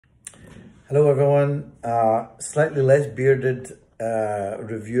Hello everyone, slightly less bearded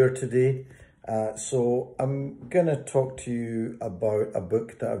reviewer today. So I'm gonna talk to you about a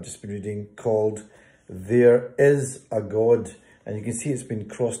book that I've just been reading called There Is a God. And you can see it's been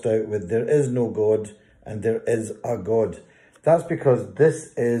crossed out with there is no God and there is a God. That's because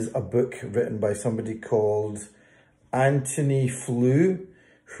this is a book written by somebody called Antony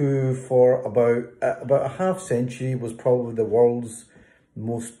who for about a half century was probably the world's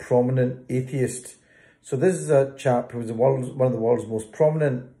most prominent atheist. So this is a chap who was one of the world's most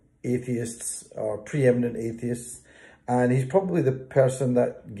prominent atheists or preeminent atheists, and he's probably the person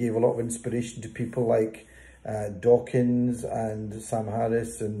that gave a lot of inspiration to people like Dawkins and Sam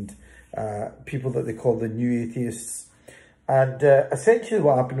Harris and people that they call the new atheists. And essentially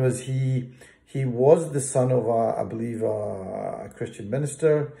what happened was he was the son of I believe a Christian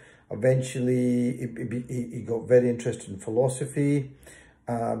minister. Eventually he got very interested in philosophy,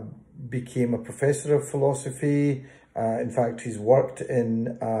 became a professor of philosophy. In fact, he's worked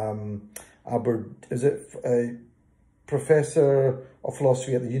in professor of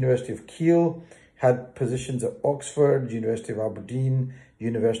philosophy at the University of Kiel, had positions at Oxford, University of Aberdeen,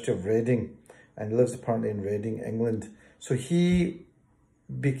 University of Reading, and he lives apparently in Reading, England. So he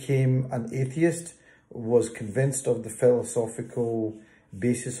became an atheist, was convinced of the philosophical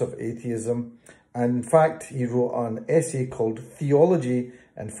basis of atheism, and in fact he wrote an essay called Theology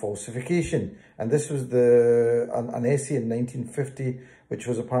and Falsification, and this was an essay in 1950 which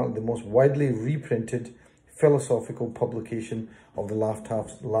was apparently the most widely reprinted philosophical publication of the last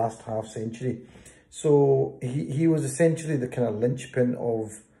half century. So he was essentially the kind of linchpin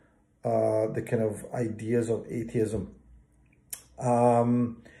of the kind of ideas of atheism.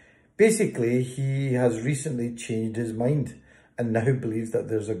 Basically, he has recently changed his mind and now believes that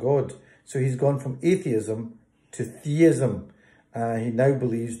there's a God. So he's gone from atheism to theism. He now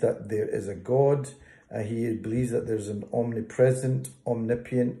believes that there is a God. He believes that there's an omnipresent,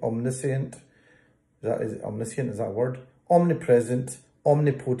 omniscient, is that a word? Omnipresent,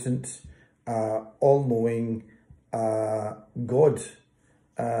 omnipotent, all-knowing God,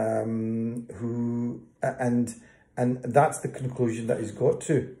 and that's the conclusion that he's got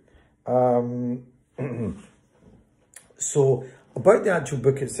to. So about the actual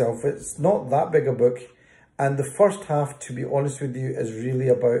book itself, it's not that big a book, and the first half, to be honest with you, is really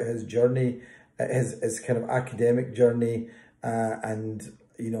about his journey, his kind of academic journey, and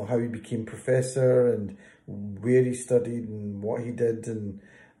you know how he became professor and where he studied and what he did, and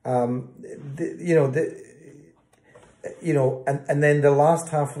and then the last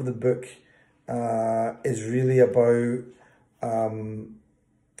half of the book is really about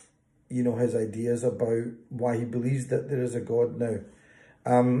his ideas about why he believes that there is a God now.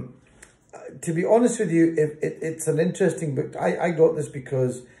 To be honest with you, it's an interesting book. I got this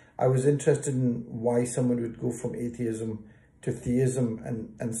because I was interested in why someone would go from atheism to theism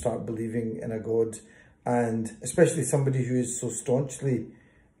and start believing in a God, and especially somebody who is so staunchly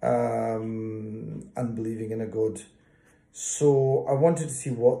unbelieving in a God. So I wanted to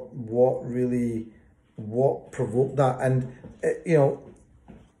see what provoked that. And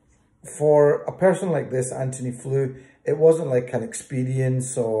for a person like this, Antony Flew, it wasn't like an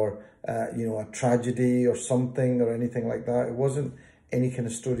experience or a tragedy or something or anything like that. It wasn't any kind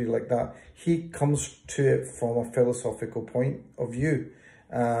of story like that. He comes to it from a philosophical point of view,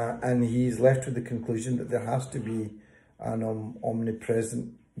 and he's left with the conclusion that there has to be an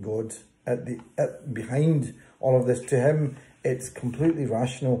omnipresent God behind all of this. To him, it's completely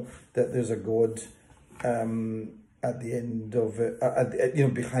rational that there's a God at the end of it,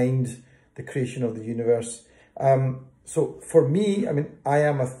 behind the creation of the universe. So for me, I mean, I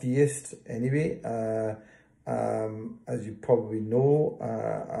am a theist anyway. As you probably know,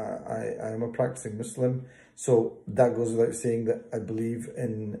 I am a practicing Muslim. So that goes without saying that I believe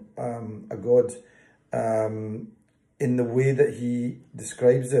in a God in the way that he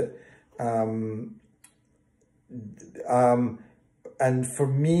describes it. And for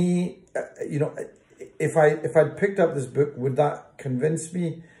me, if I'd picked up this book, would that convince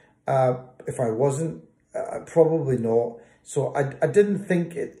me? If I wasn't, probably not. So I didn't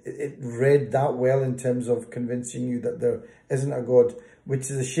think it read that well in terms of convincing you that there isn't a God, which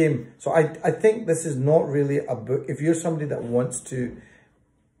is a shame. So I think this is not really a book. If you're somebody that wants to,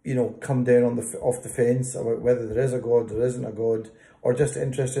 come down off the fence about whether there is a God, there isn't a God, or just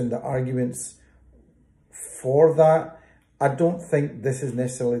interested in the arguments for that, I don't think this is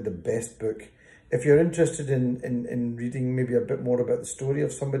necessarily the best book. If you're interested in reading maybe a bit more about the story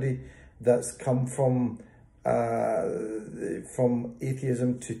of somebody that's come from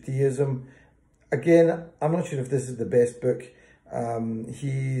atheism to theism, again, I'm not sure if this is the best book.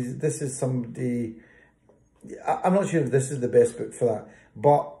 This is somebody, I'm not sure if this is the best book for that,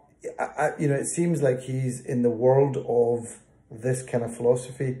 but you know, it seems like he's in the world of this kind of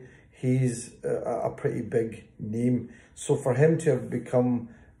philosophy. He's a pretty big name. So for him to have become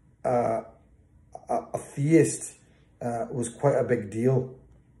a theist was quite a big deal.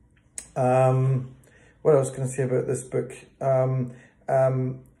 What else can I say about this book?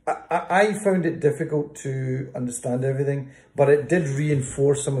 I found it difficult to understand everything, but it did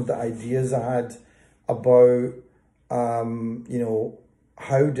reinforce some of the ideas I had about, you know,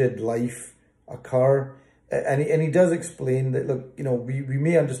 how did life occur? And he does explain that, look, you know, we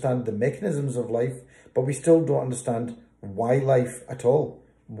may understand the mechanisms of life, but we still don't understand why life at all.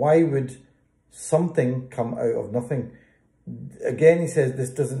 Why would something come out of nothing? Again, he says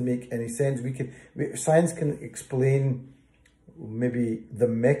this doesn't make any sense. Science can explain maybe the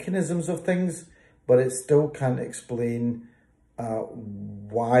mechanisms of things, but it still can't explain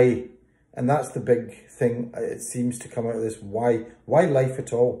why. And that's the big thing. It seems to come out of this. Why life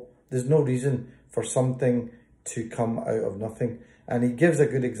at all? There's no reason for something to come out of nothing. And he gives a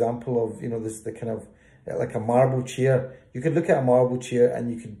good example of, you know, this, the kind of like a marble chair. You could look at a marble chair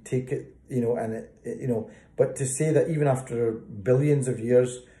and you could take it, you know, and you know, but to say that even after billions of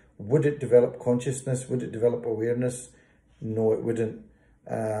years, would it develop consciousness? Would it develop awareness? No, it wouldn't.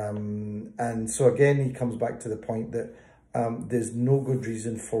 And so again, he comes back to the point that there's no good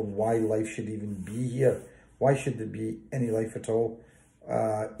reason for why life should even be here. Why should there be any life at all?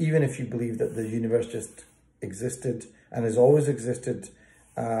 Even if you believe that the universe just existed and has always existed,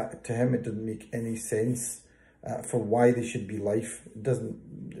 to him it doesn't make any sense for why there should be life. It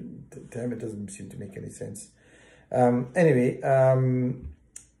doesn't, to him it doesn't seem to make any sense. Anyway,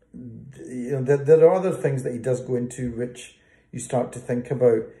 you know, there are other things that he does go into which you start to think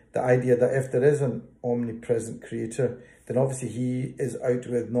about the idea that if there is an omnipresent creator, then obviously he is out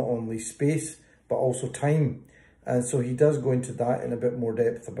with not only space, but also time. And so he does go into that in a bit more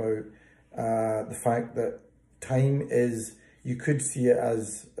depth about the fact that time is, you could see it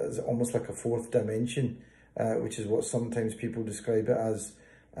as almost like a fourth dimension, which is what sometimes people describe it as.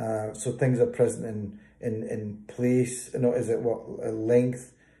 So things are present in place, you know, is it what,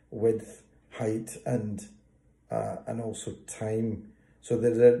 length, width, height, and also time. So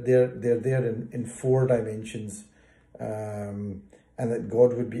they're there in four dimensions, and that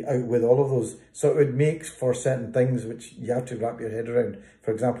God would be out with all of those. So it would make for certain things which you have to wrap your head around.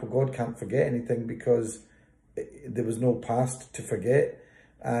 For example, God can't forget anything because there was no past to forget,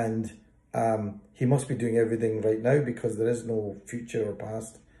 and he must be doing everything right now because there is no future or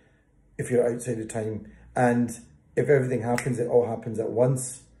past if you're outside of time. And if everything happens, it all happens at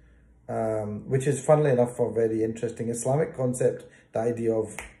once. Which is, funnily enough, a very interesting Islamic concept, the idea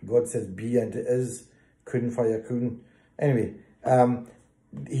of God says be and it is, kun fayakun. Anyway,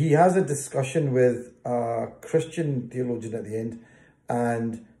 he has a discussion with a Christian theologian at the end,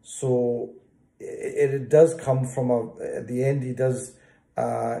 and so it does come from at the end he does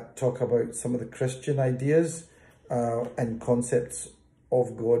talk about some of the Christian ideas and concepts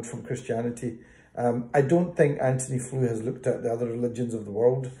of God from Christianity. I don't think Antony Flew has looked at the other religions of the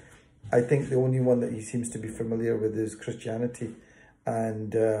world. I think the only one that he seems to be familiar with is Christianity,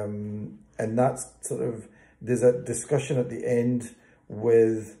 and that's sort of, there's a discussion at the end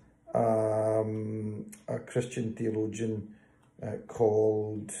with a Christian theologian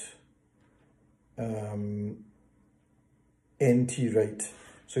called N.T. Wright.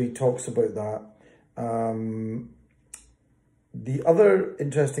 So he talks about that. The other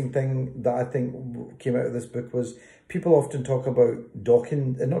interesting thing that I think came out of this book was people often talk about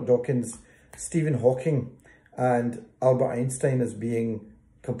Stephen Hawking and Albert Einstein as being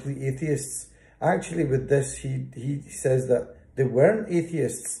complete atheists. Actually, with this, he says that they weren't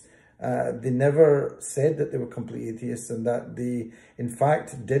atheists. They never said that they were complete atheists, and that they, in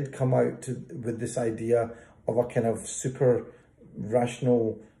fact, did come out with this idea of a kind of super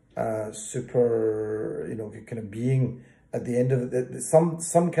rational, super, you know, kind of being at the end of it, some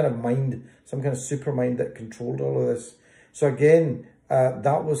kind of mind, some kind of super mind that controlled all of this. So again,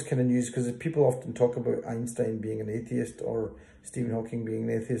 that was kind of news, because people often talk about Einstein being an atheist or Stephen Hawking being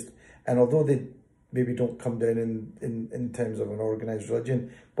an atheist, and although they maybe don't come down in terms of an organized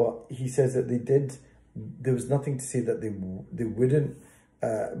religion, but he says that they did. There was nothing to say that they wouldn't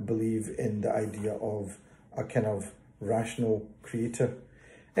believe in the idea of a kind of rational creator.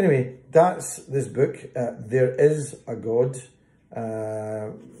 Anyway, that's this book. There Is a God,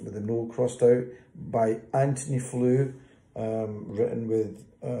 with a no crossed out, by Antony Flew, written with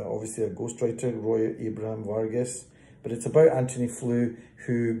obviously a ghostwriter, Roy Abraham Vargas. But it's about Antony Flew,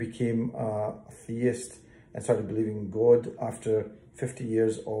 who became a theist and started believing in God after 50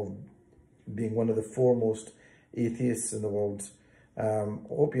 years of being one of the foremost atheists in the world. I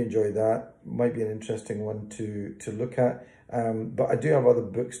hope you enjoy that. Might be an interesting one to look at. But I do have other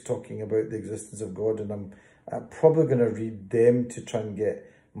books talking about the existence of God, and I'm probably going to read them to try and get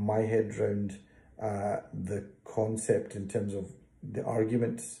my head around the concept in terms of the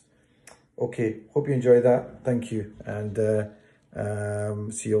arguments. Okay, hope you enjoy that. Thank you, and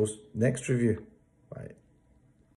see you all next review. Bye.